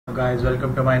Guys,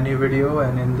 welcome to my new video,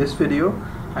 and in this video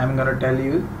I'm gonna tell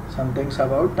you some things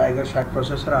about TigerSharc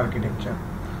processor architecture.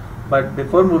 But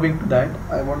before moving to that,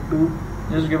 I want to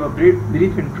just give a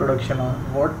brief introduction on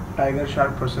what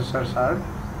TigerSharc processors are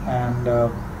and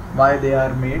why they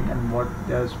are made and what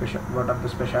are the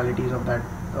specialities of that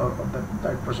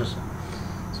processor.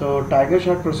 So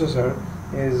TigerSharc processor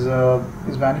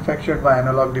is manufactured by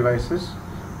Analog Devices,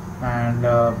 and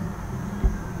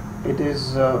it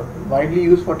is widely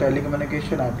used for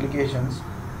telecommunication applications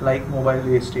like mobile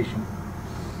base station.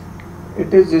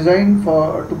 It is designed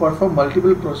to perform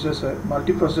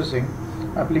multiprocessing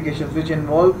applications which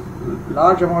involve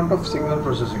large amount of signal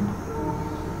processing.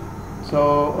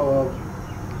 So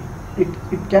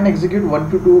it can execute 1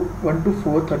 to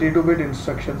 4 32-bit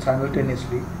instructions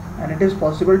simultaneously, and it is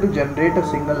possible to generate a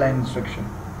single line instruction.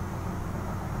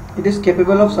 It is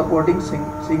capable of supporting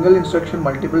single instruction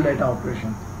multiple data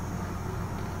operation,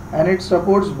 and it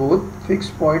supports both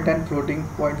fixed point and floating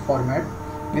point format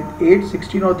with 8,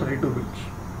 16 or 32 bits.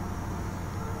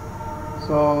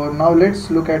 So now let's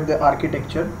look at the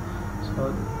architecture.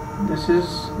 So this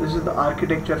is the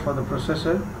architecture for the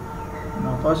processor.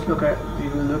 Now first we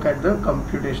will look at the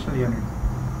computational unit.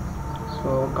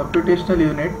 So computational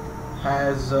unit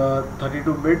has a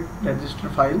 32-bit register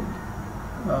file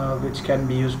which can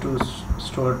be used to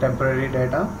store temporary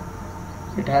data.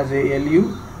 It has a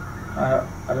ALU,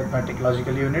 arithmetic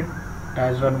logical unit. It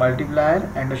has one multiplier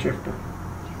and a shifter.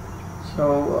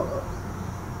 So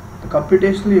the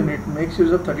computational unit makes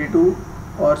use of 32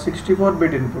 or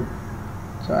 64-bit input.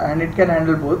 So, and it can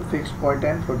handle both fixed point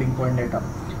and floating point data.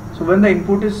 So when the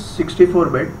input is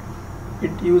 64-bit,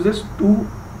 it uses two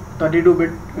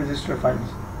 32-bit register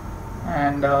files,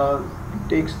 and it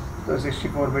takes the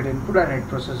 64-bit input and it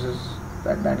processes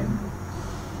that input.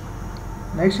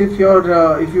 Next, if you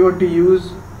want to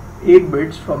use 8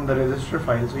 bits from the register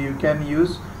file, so you can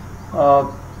use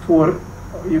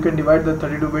you can divide the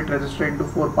 32-bit register into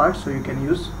 4 parts, so you can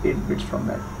use 8 bits from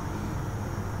that.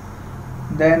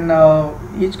 Then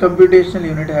each computational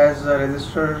unit has a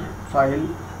register file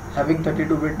having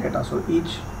 32-bit data, so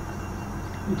each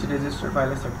register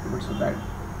file is 32 bits. So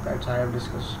that's I have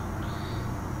discussed.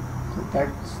 So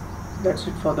that's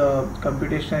it for the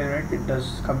computational unit. It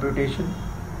does computation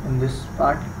in this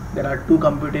part. There are 2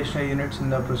 computational units in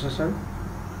the processor.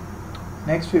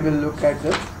 Next we will look at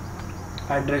the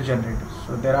address generators.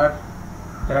 So there are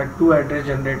 2 address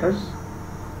generators.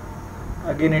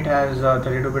 Again, it has a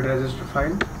 32-bit register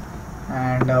file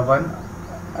and one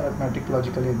arithmetic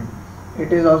logical unit.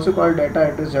 It is also called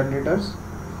data address generators,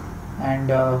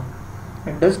 and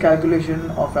it does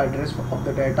calculation of address of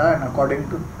the data, and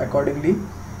accordingly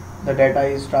the data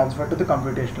is transferred to the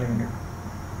computational unit.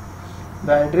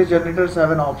 The address generators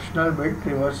have an optional bit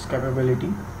reverse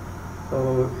capability.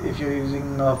 So if you are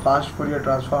using a fast Fourier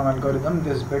transform algorithm,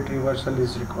 this bit reversal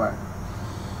is required.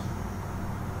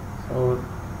 So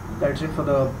that's it for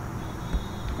the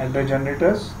address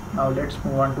generators. Now let's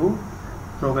move on to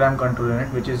program control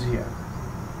unit, which is here.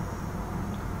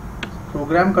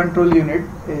 Program control unit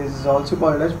is also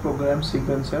called as program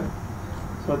sequencer.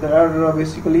 So there are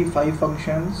basically 5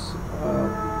 functions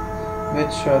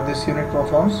which this unit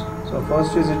performs. So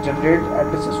first is it generates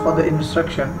addresses for the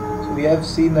instruction. So we have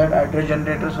seen that address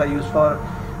generators are used for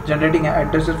generating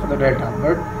addresses for the data,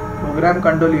 but program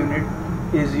control unit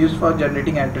is used for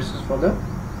generating addresses for the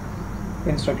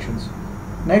instructions.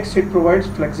 Next, it provides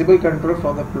flexible control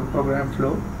for the program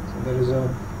flow. So there is a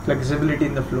flexibility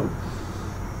in the flow.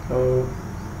 So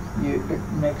it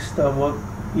makes the work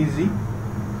easy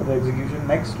for the execution.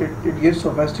 Next, it gives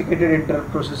sophisticated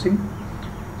interrupt processing.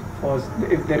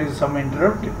 If there is some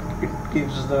interrupt, it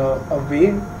gives a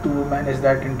way to manage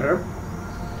that interrupt.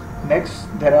 Next,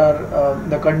 there are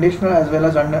the conditional as well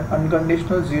as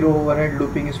unconditional zero overhead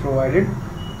looping is provided.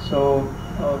 So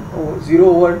zero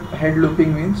overhead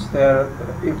looping means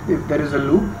if there is a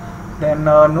loop, then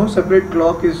no separate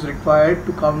clock is required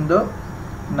to count the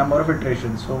number of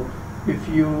iterations. So if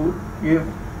you give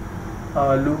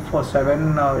a loop for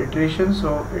 7 iterations,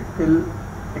 so it will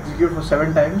execute for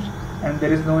 7 times, and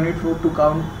there is no need to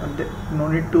count, no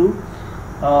need to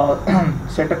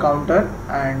set a counter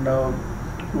and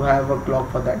to have a clock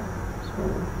for that.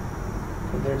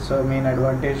 So that's a main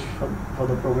advantage for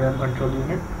the program control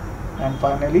unit. And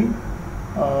finally,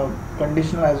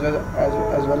 conditional as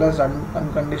well as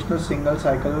unconditional single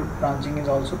cycle branching is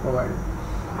also provided.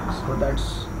 So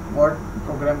that's what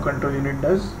program control unit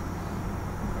does.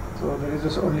 So there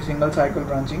is only single cycle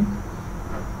branching.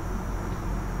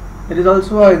 There is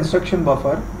also an instruction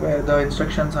buffer where the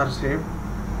instructions are saved,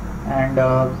 and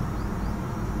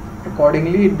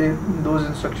accordingly those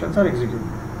instructions are executed.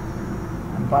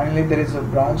 And finally there is a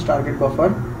branch target buffer,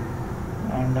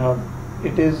 and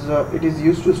it is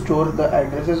used to store the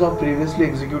addresses of previously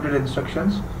executed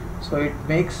instructions, so it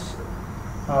makes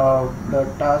the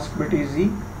task bit easy,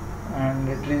 and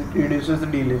it reduces the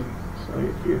delay. So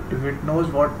if it knows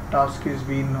what task is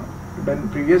being done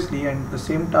previously and the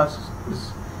same task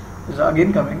is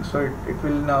again coming, so it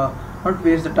will not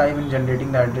waste the time in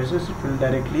generating the addresses. It will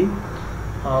directly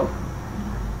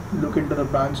look into the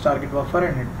branch target buffer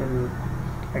and it will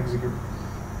execute.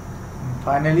 And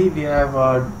finally, we have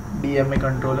a Dma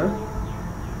controller,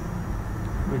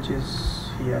 which is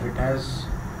here. It has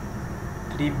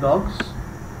 3 blocks.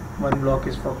 1 block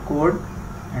is for code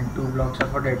and 2 blocks are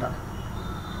for data.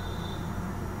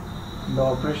 The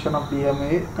operation of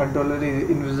Dma controller is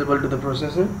invisible to the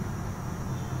processor.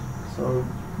 So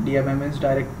DMA means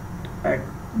direct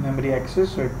memory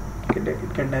access, so it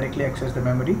can directly access the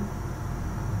memory.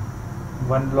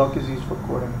 1 block is used for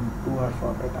code and 2 are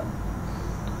for data.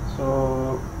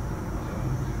 So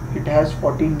it has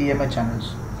 14 DMA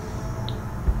channels.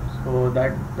 So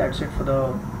that's it for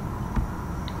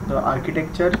the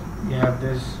architecture. We have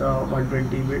this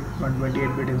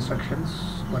 128-bit instructions,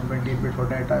 128-bit for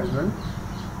data as well.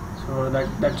 So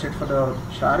that's it for the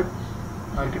Sharc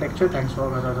architecture. Thanks for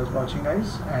watching,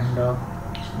 guys, and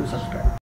do subscribe.